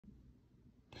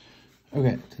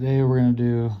Okay, today we're gonna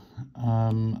do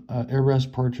an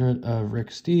airbrush portrait of Rick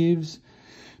Steves,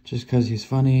 just because he's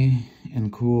funny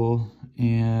and cool,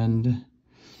 and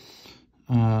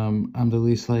I'm the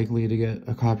least likely to get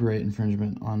a copyright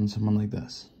infringement on someone like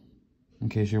this. In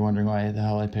case you're wondering why the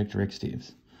hell I picked Rick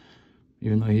Steves,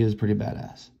 even though he is pretty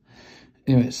badass.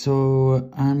 Anyway,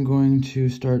 so I'm going to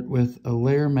start with a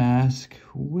layer mask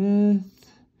with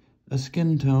a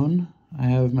skin tone. I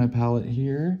have my palette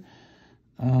here.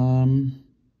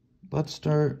 Let's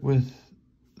start with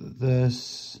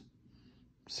this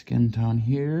skin tone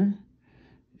here,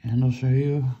 and I'll show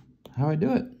you how I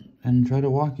do it and try to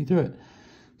walk you through it.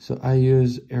 So I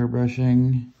use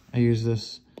airbrushing. I use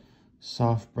this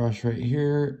soft brush right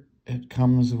here. It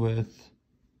comes with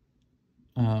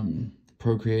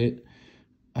Procreate.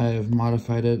 I've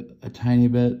modified it a tiny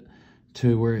bit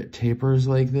to where it tapers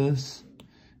like this,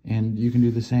 and you can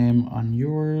do the same on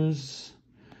yours.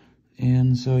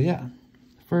 And so yeah,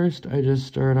 first I just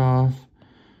start off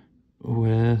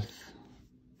with,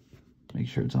 make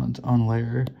sure it's on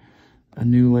layer, a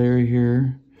new layer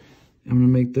here. I'm gonna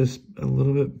make this a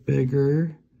little bit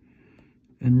bigger,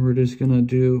 and we're just gonna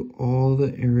do all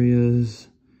the areas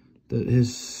that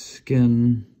his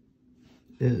skin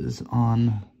is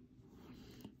on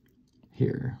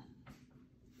here.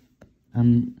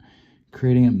 I'm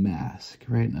creating a mask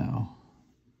right now.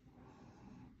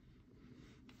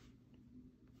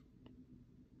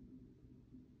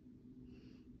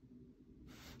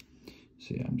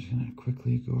 So yeah, I'm just gonna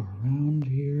quickly go around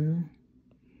here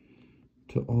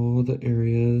to all the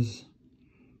areas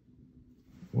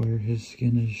where his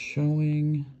skin is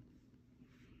showing.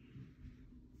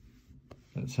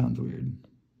 That sounds weird.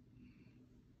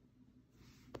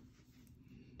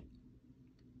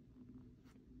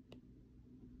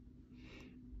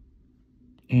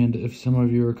 And if some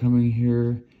of you are coming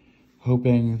here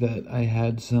hoping that I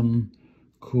had some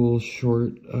cool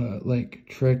short like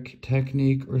trick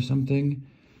technique or something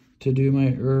to do my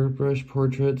airbrush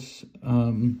portraits,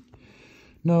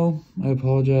 no, I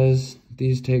apologize.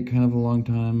 These take kind of a long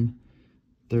time.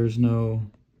 There's no,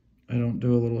 I don't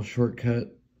do a little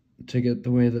shortcut to get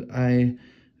the way that I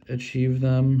achieve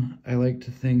them. I like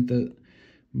to think that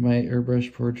my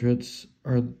airbrush portraits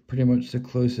are pretty much the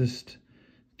closest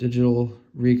digital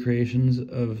recreations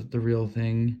of the real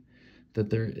thing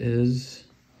that there is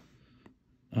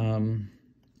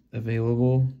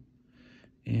available,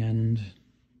 and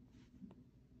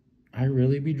I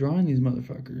really be drawing these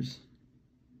motherfuckers.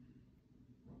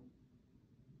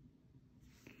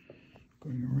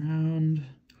 Going around.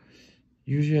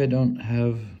 Usually I don't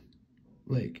have,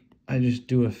 like, I just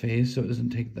do a face so it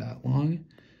doesn't take that long.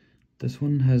 This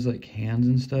one has like hands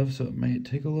and stuff, so it might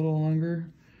take a little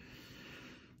longer.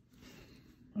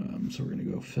 So we're gonna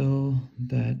go fill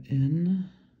that in.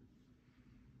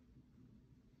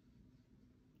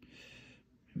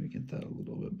 Maybe get that a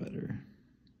little bit better.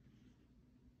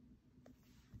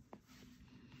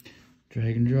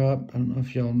 Drag and drop. I don't know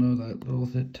if y'all know that little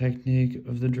technique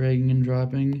of the dragging and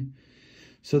dropping.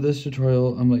 So this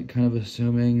tutorial, I'm like kind of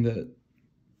assuming that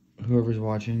whoever's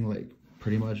watching like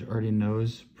pretty much already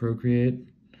knows Procreate.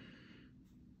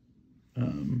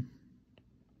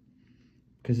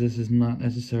 Because this is not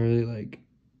necessarily like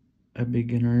a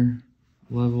beginner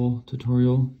level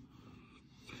tutorial.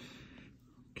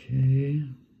 Okay.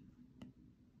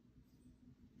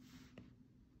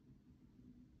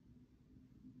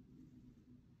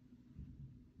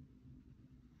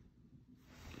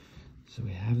 So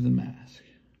we have the mask.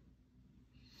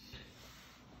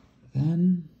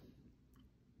 Then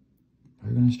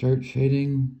we're going to start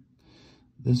shading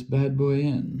this bad boy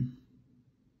in.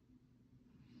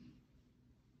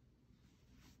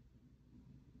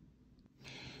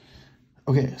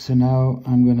 Okay, so now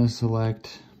I'm going to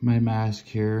select my mask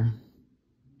here.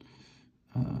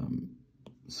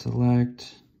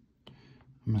 Select,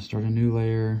 I'm going to start a new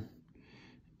layer,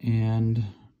 and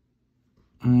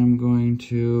I'm going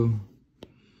to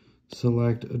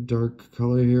select a dark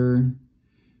color here, and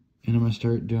I'm going to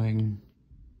start doing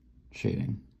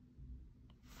shading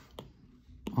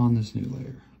on this new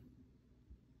layer.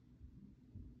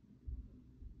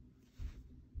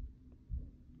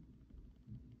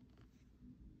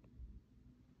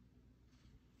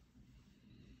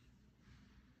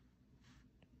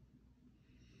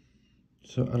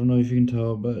 So I don't know if you can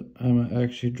tell, but I'm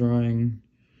actually drawing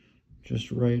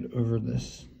just right over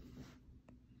this,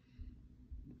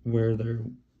 where there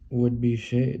would be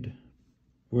shade,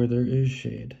 where there is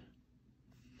shade.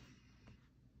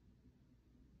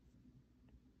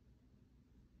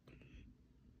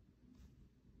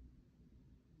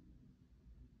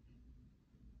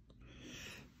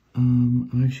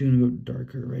 I'm actually gonna go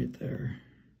darker right there.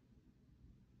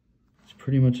 It's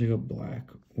pretty much like a black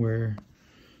where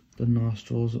the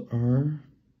nostrils are.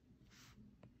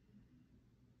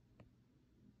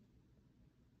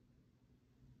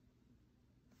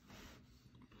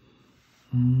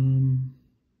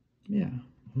 Yeah,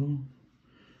 we'll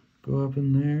go up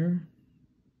in there,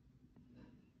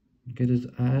 get his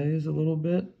eyes a little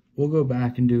bit. We'll go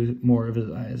back and do more of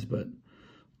his eyes, but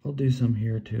I'll do some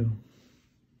here too.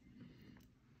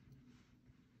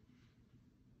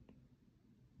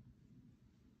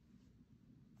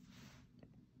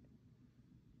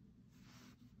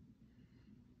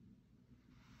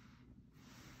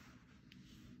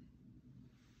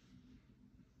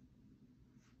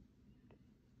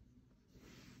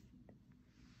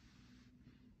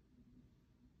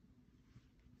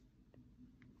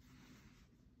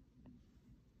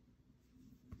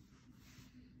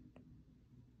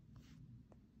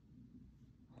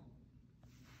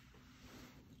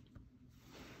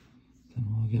 Then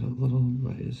we'll get a little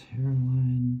by his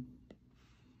hairline.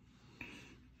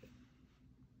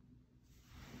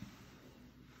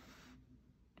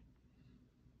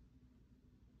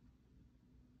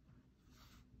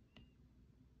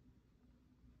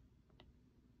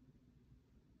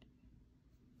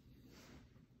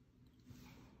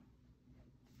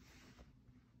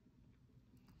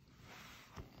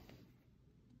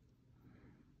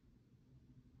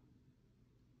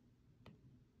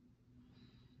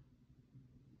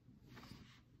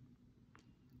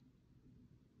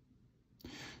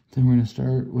 Then we're going to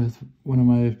start with one of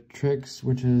my tricks,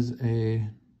 which is a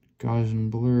Gaussian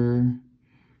blur.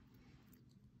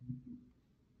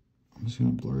 I'm just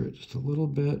going to blur it just a little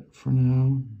bit for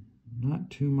now, not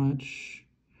too much,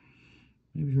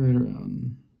 maybe right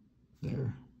around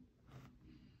there.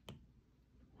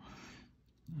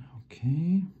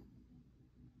 Okay,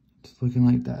 it's looking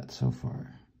like that so far.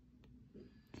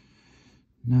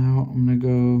 Now I'm going to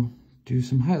go do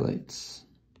some highlights,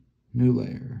 new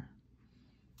layer.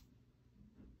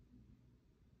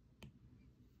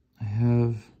 I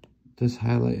have this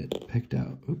highlight picked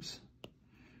out. Oops.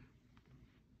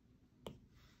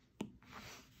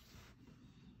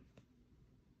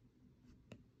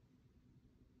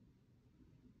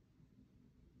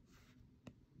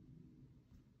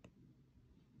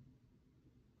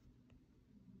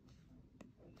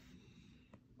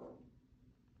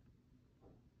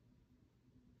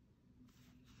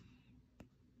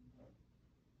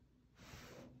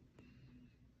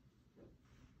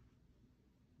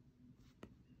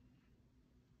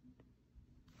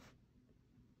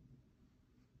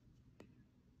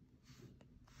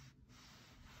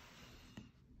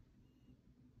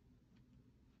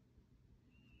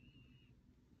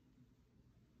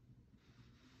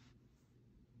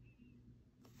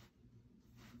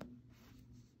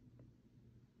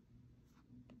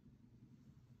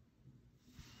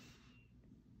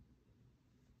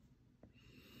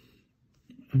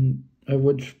 I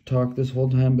would talk this whole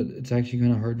time, but it's actually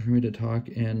kind of hard for me to talk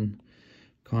and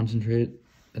concentrate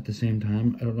at the same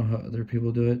time. I don't know how other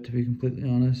people do it, to be completely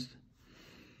honest.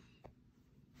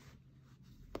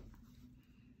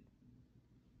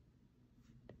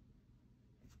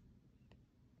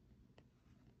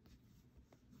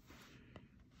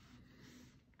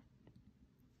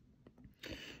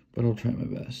 But I'll try my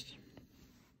best.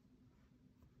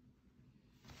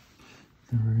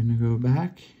 Then we're going to go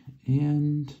back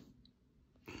and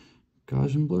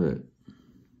Gaussian blur it.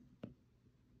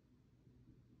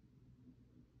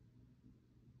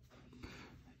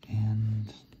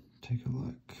 And take a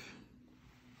look.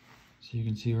 So you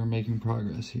can see we're making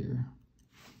progress here.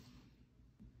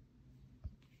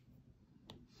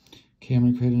 Okay, I'm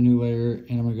going to create a new layer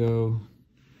and I'm going to go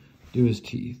do his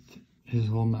teeth, his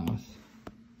whole mouth.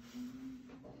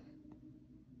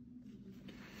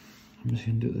 I'm just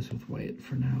going to do this with white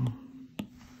for now.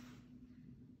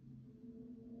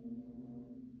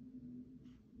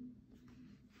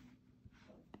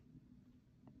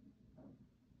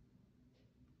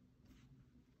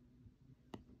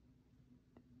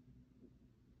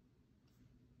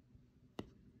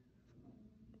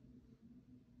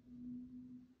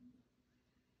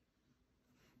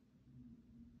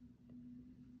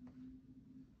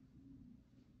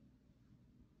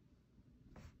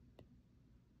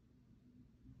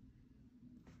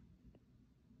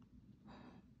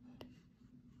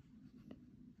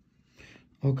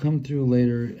 I'll come through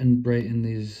later and brighten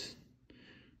these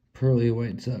pearly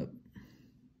whites up.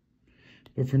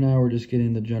 But for now, we're just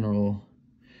getting the general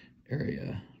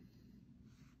area.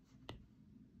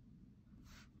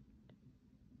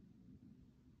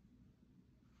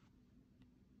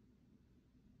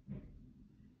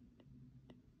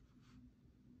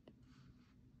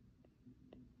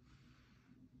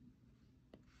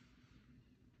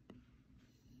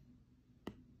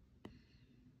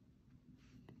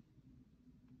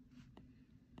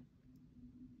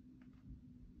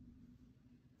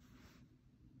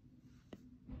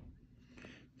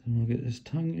 And we'll get his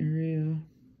tongue area.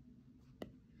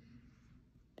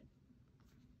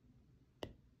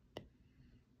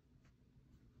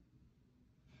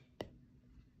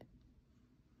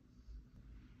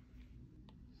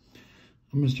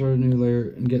 I'm going to start a new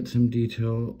layer and get some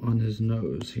detail on his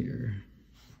nose here.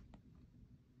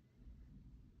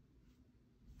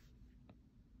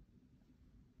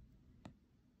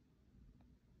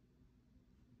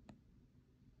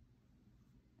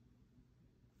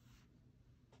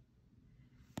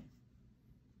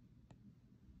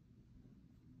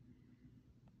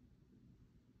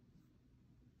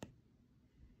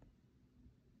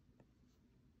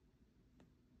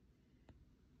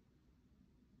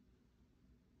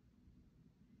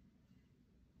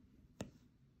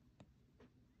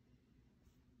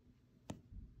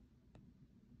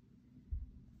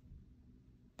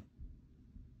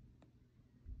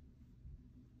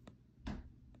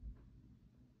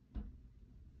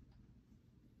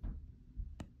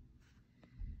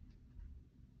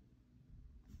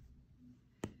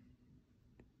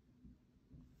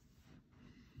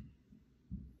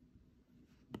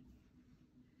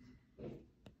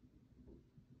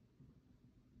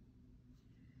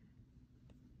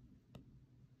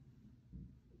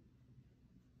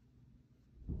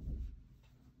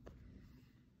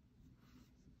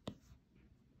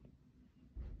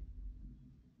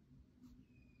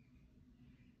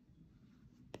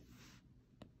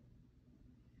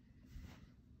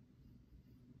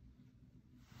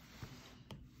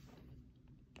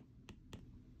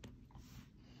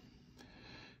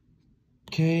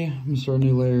 Okay, I'm gonna start a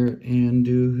new layer and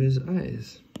do his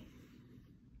eyes.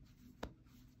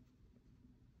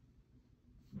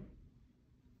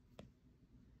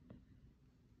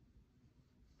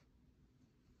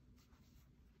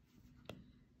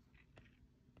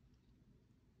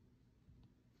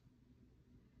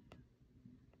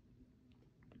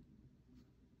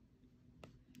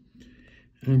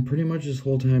 And I'm pretty much this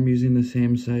whole time using the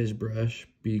same size brush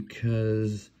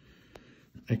because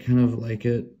I kind of like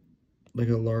it like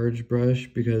a large brush,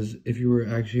 because if you were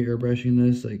actually airbrushing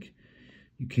this, like,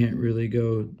 you can't really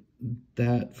go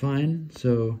that fine.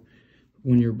 So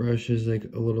when your brush is like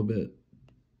a little bit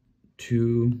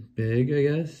too big, I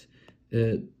guess,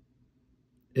 it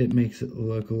makes it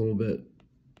look a little bit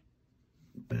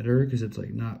better because it's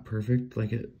like not perfect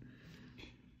like it.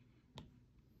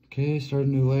 Okay, start a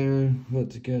new layer.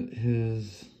 Let's get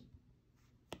his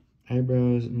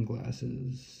eyebrows and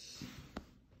glasses.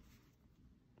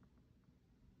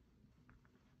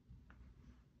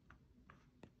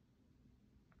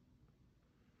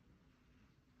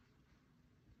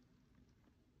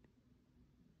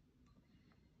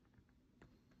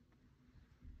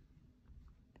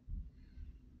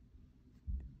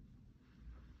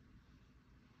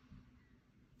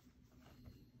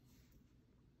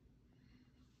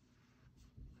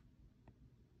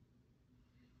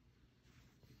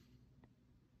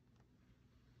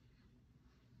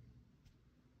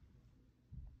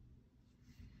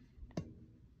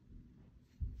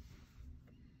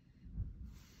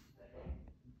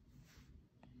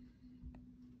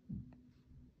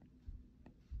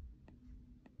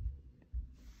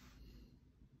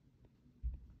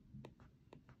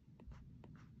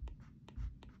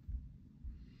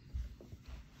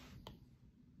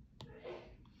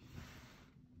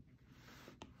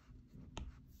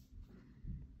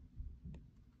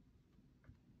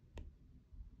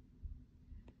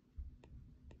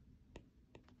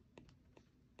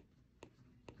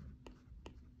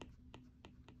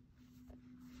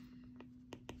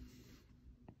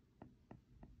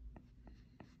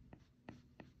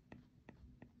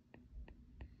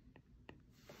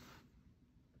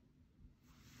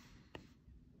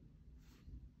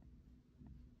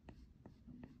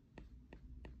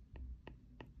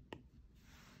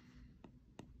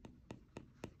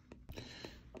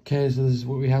 Okay, so this is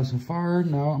what we have so far.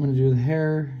 Now I'm going to do the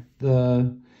hair,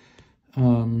 the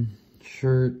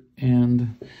shirt,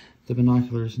 and the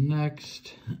binoculars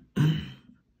next.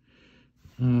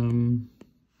 And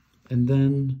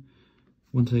then,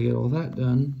 once I get all that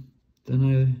done, then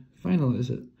I finalize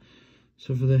it.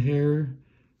 So for the hair,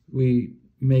 we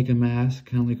make a mask,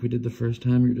 kind of like we did the first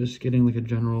time. You're just getting like a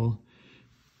general,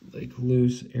 like,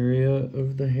 loose area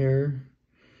of the hair.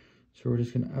 So we're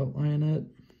just going to outline it.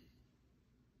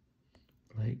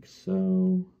 Like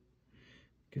so.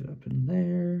 Get up in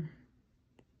there.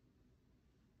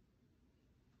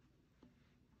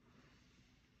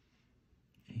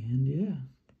 And yeah.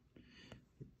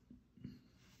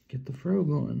 Get the fro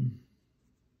going.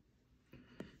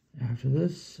 After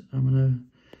this, I'm gonna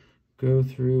go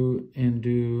through and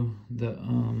do the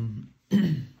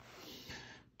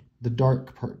the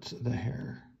dark parts of the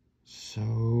hair.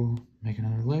 So make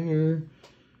another layer.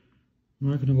 I'm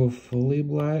not gonna go fully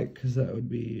black because that would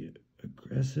be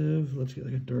aggressive. Let's get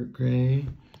like a dark gray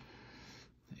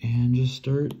and just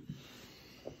start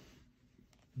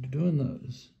doing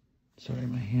those. Sorry,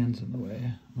 my hand's in the way.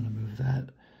 I'm gonna move that.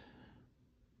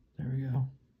 There we go.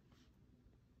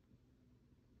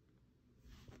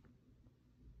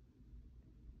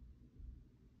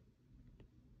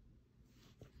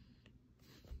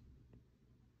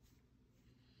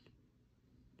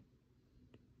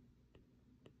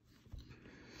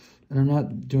 And I'm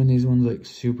not doing these ones like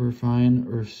super fine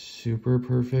or super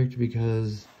perfect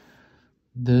because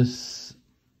this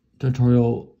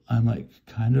tutorial I'm like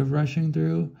kind of rushing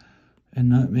through and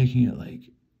not making it like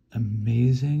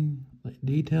amazing like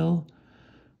detail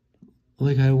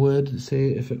like I would say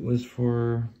if it was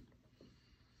for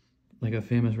like a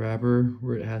famous rapper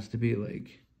where it has to be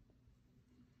like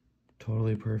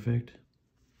totally perfect.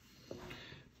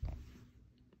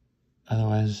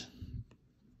 Otherwise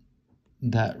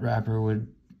that rapper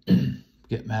would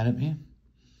get mad at me.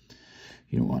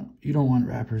 You don't want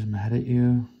rappers mad at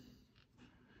you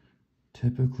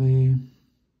typically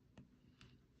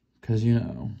because you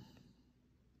know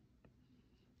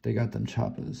they got them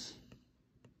choppers.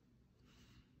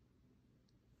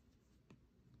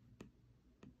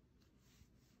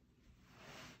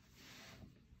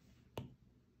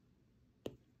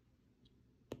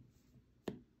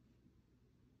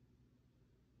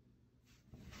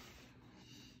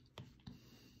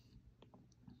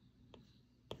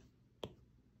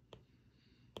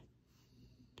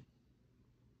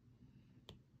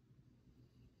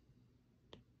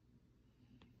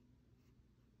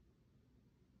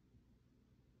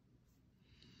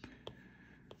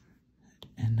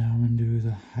 And now I'm gonna do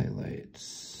the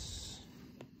highlights.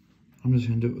 I'm just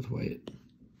gonna do it with white.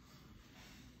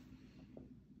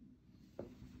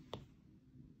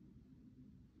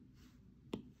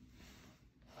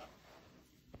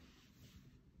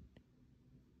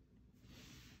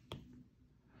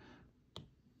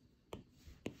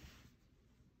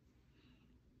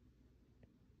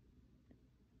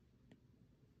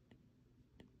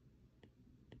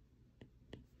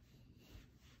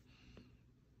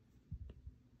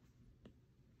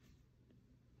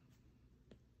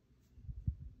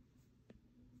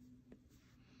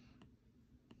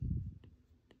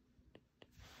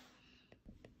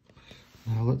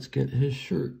 Now let's get his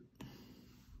shirt.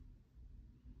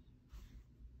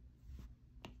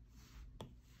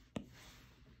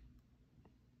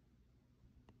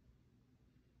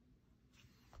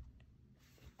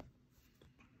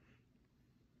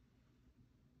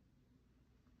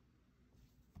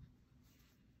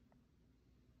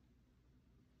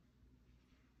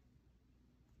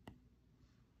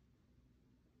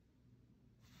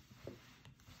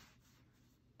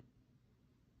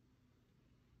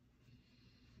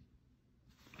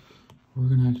 We're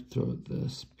gonna have to throw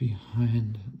this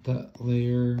behind that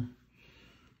layer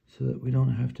so that we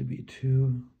don't have to be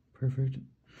too perfect.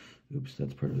 Oops,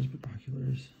 that's part of his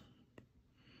binoculars.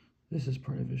 This is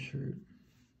part of his shirt.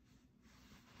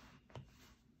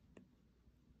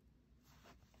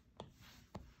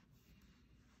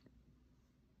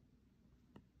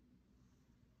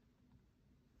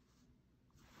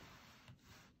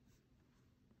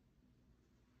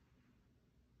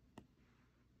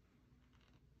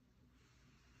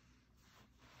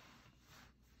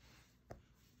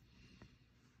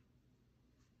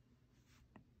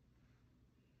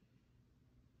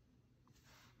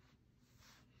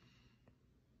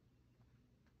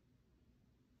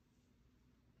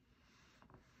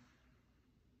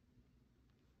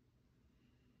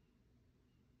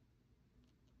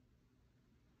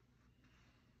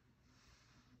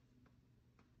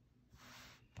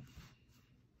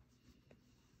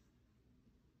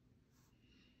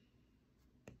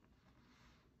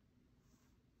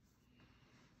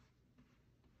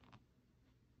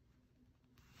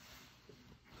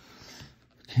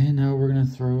 Okay, now we're gonna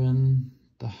throw in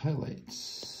the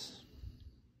highlights.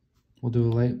 We'll do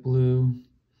a light blue.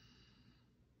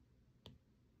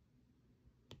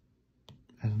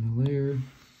 Add a new layer.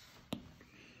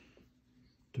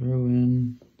 Throw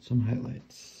in some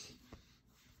highlights.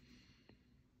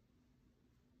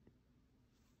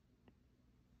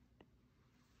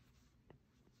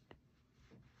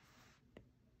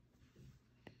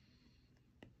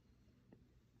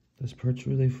 This part's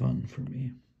really fun for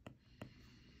me.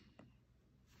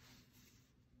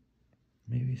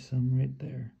 Maybe some right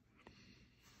there.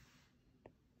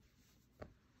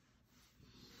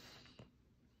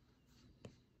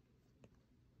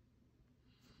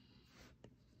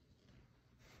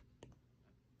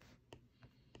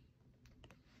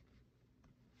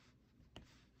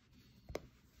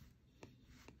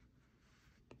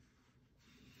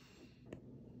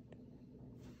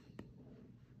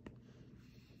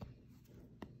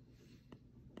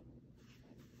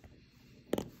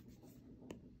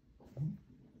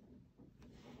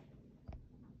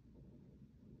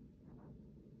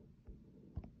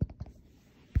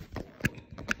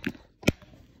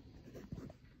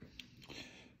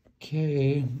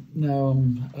 Okay, now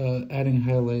I'm adding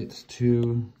highlights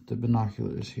to the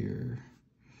binoculars here.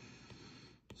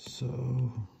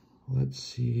 So let's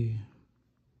see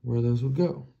where those will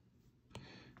go.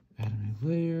 Add a new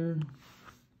layer.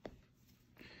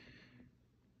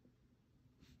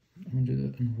 I'm gonna do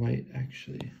that in white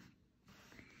actually.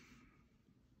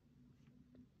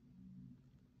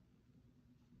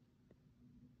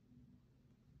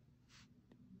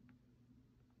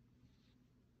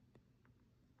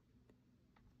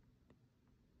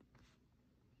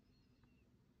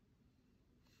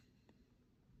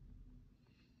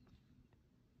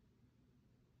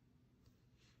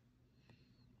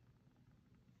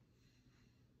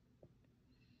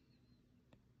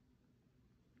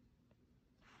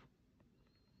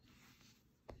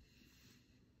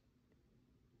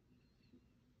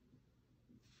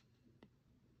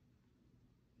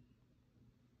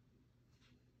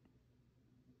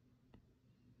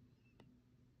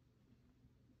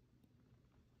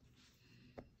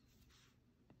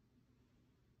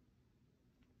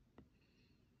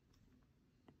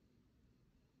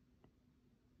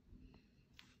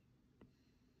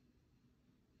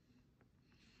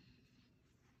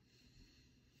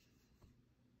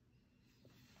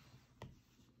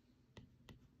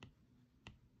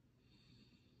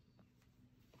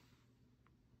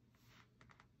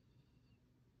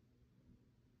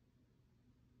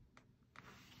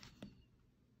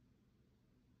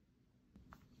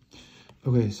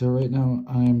 Okay, so right now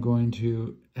I'm going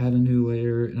to add a new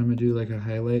layer and I'm gonna do like a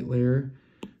highlight layer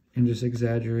and just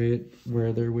exaggerate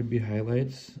where there would be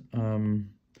highlights,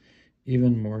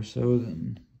 even more so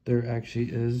than there actually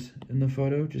is in the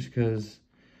photo, just because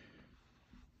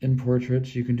in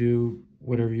portraits you can do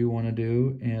whatever you want to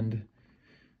do, and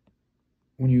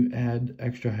when you add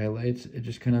extra highlights it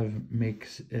just kind of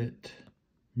makes it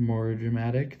more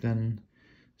dramatic than,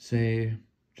 say,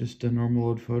 just a normal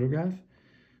old photograph.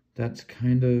 That's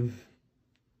kind of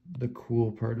the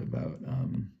cool part about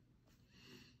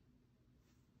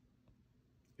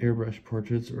airbrush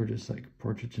portraits, or just like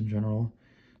portraits in general.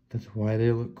 That's why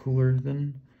they look cooler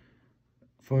than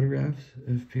photographs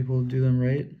if people do them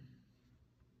right,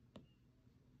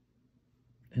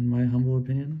 in my humble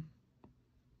opinion.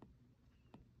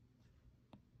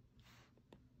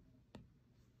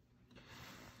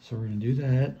 So we're gonna do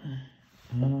that.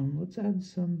 Let's add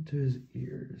some to his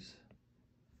ears.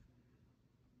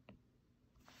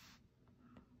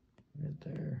 Right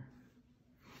there.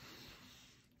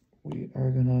 We are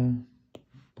gonna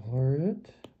blur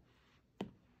it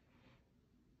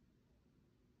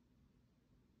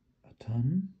a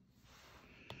ton.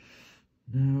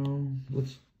 Now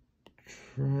let's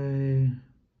try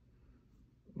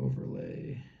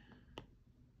overlay.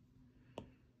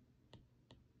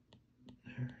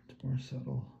 There, it's more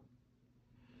subtle.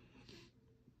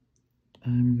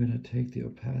 I'm gonna take the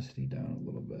opacity down a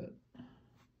little bit.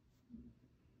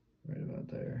 Right about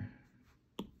there.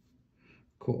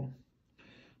 Cool.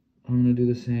 I'm gonna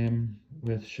do the same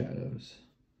with shadows.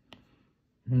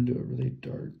 I'm gonna do a really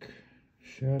dark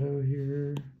shadow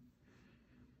here.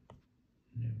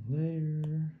 New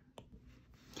layer.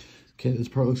 Okay, this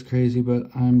part looks crazy,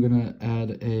 but I'm gonna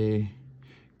add a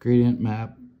gradient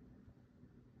map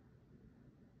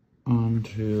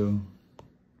onto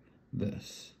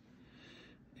this.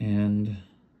 And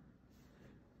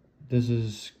this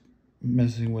is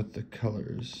messing with the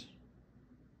colors.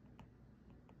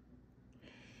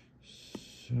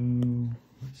 So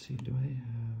let's see, do I have...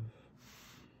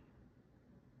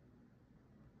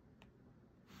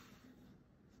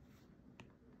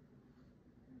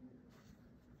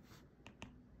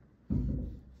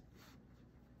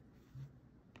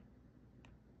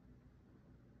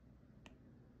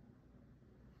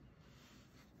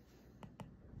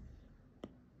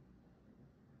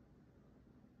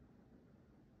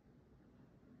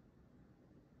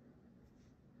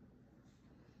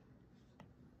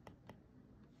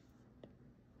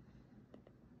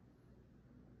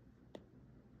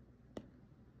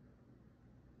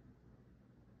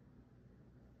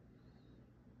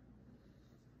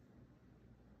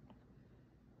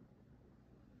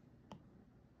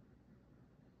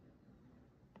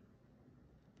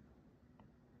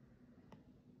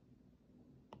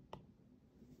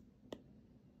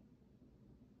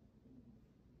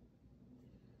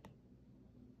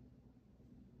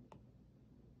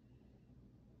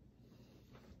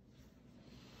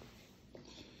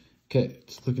 Okay,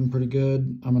 it's looking pretty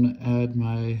good. I'm gonna add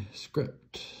my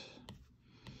script.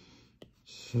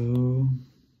 So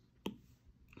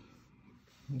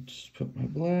let's put my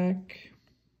black,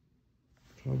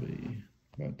 probably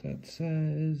about that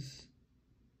size.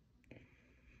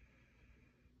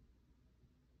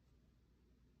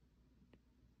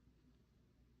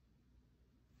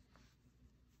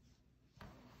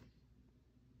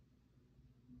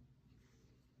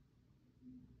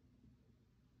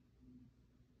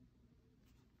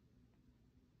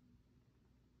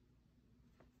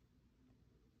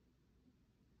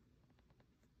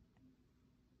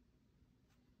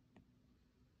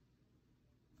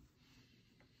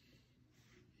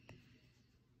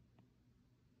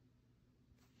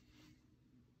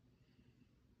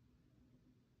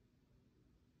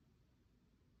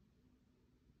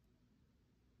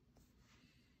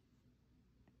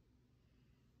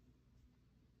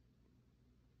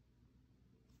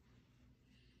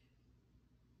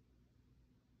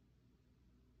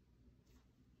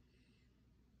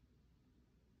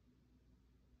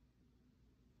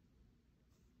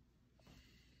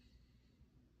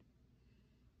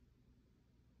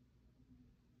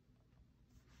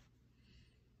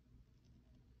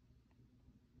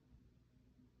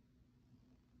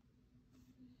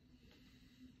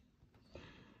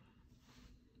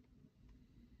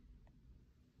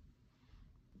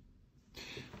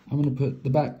 I'm gonna put the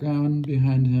background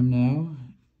behind him now.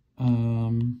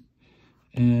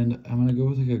 And I'm gonna go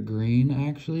with like a green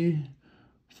actually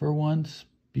for once,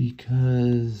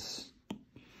 because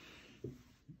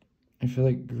I feel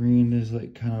like green is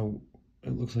like kind of,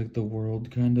 it looks like the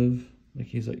world kind of, like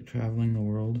he's like traveling the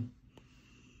world.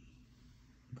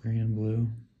 Green and blue,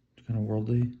 it's kind of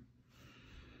worldly.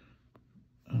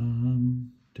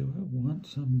 Do I want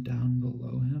some down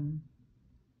below him?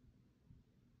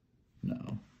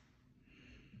 No.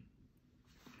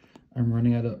 I'm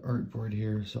running out of artboard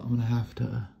here, so I'm gonna have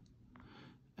to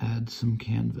add some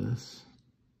canvas.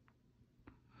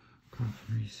 Crop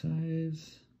and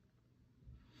resize.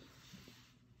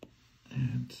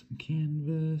 Add some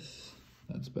canvas.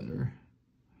 That's better.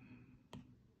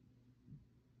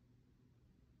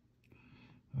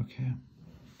 Okay.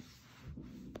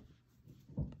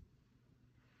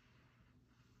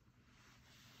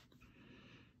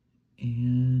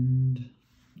 And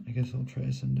I guess I'll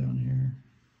try some down here.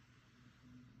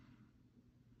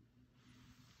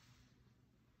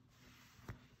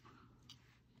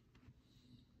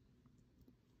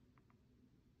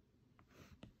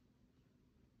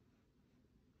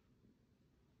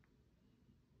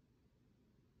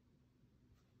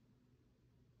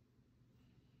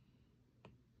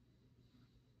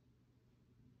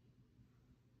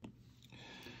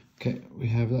 Okay, we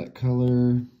have that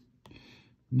color.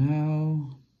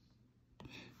 Now,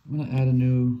 I'm gonna add a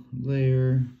new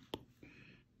layer,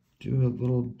 do a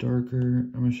little darker.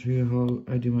 I'm gonna show you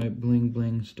how I do my bling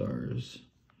bling stars.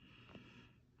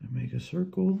 I make a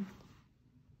circle.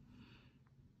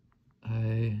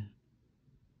 I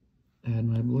add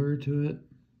my blur to it.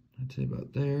 I'd say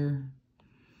about there.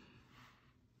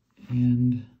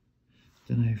 And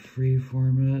then I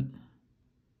freeform it.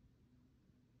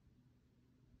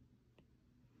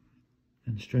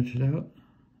 And stretch it out.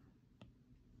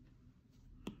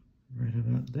 Right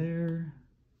about there.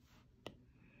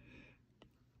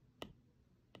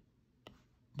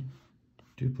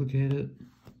 Duplicate it.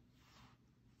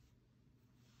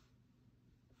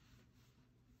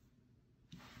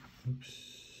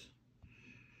 Oops.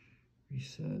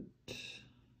 Reset.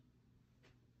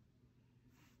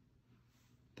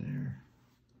 There.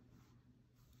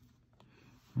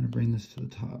 I'm going to bring this to the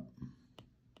top.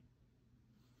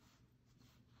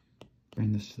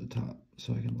 Bring this to the top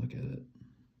so I can look at it.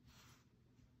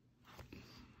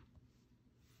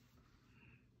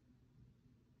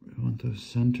 We want those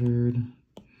centered.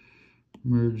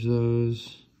 Merge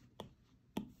those.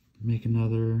 Make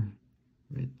another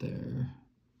right there.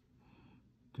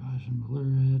 Gaussian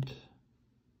blur it.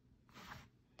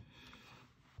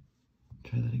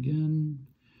 Try that again.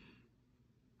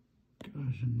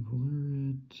 Gaussian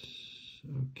blur it.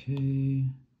 Okay.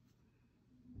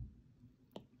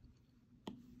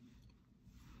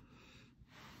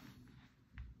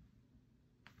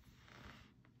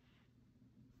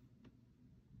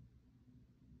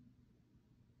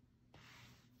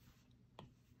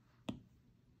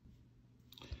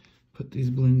 Put these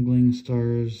bling bling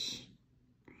stars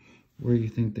where you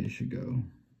think they should go.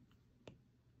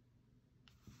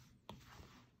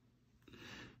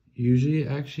 Usually,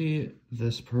 actually,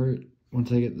 this part,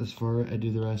 once I get this far, I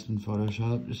do the rest in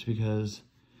Photoshop, just because,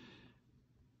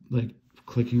 like,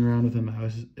 clicking around with a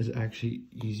mouse is actually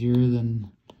easier than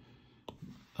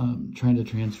trying to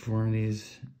transform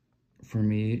these for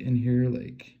me in here.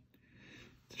 Like,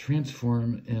 the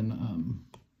transform in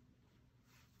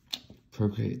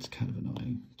Procreate's kind of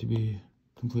annoying, to be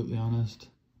completely honest.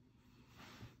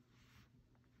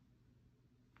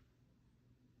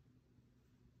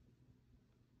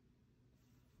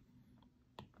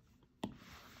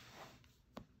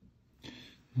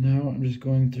 Now I'm just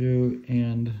going through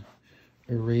and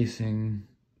erasing,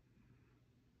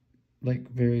 like,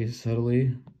 very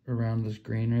subtly around this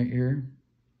green right here,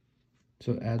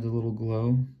 so it adds a little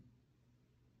glow.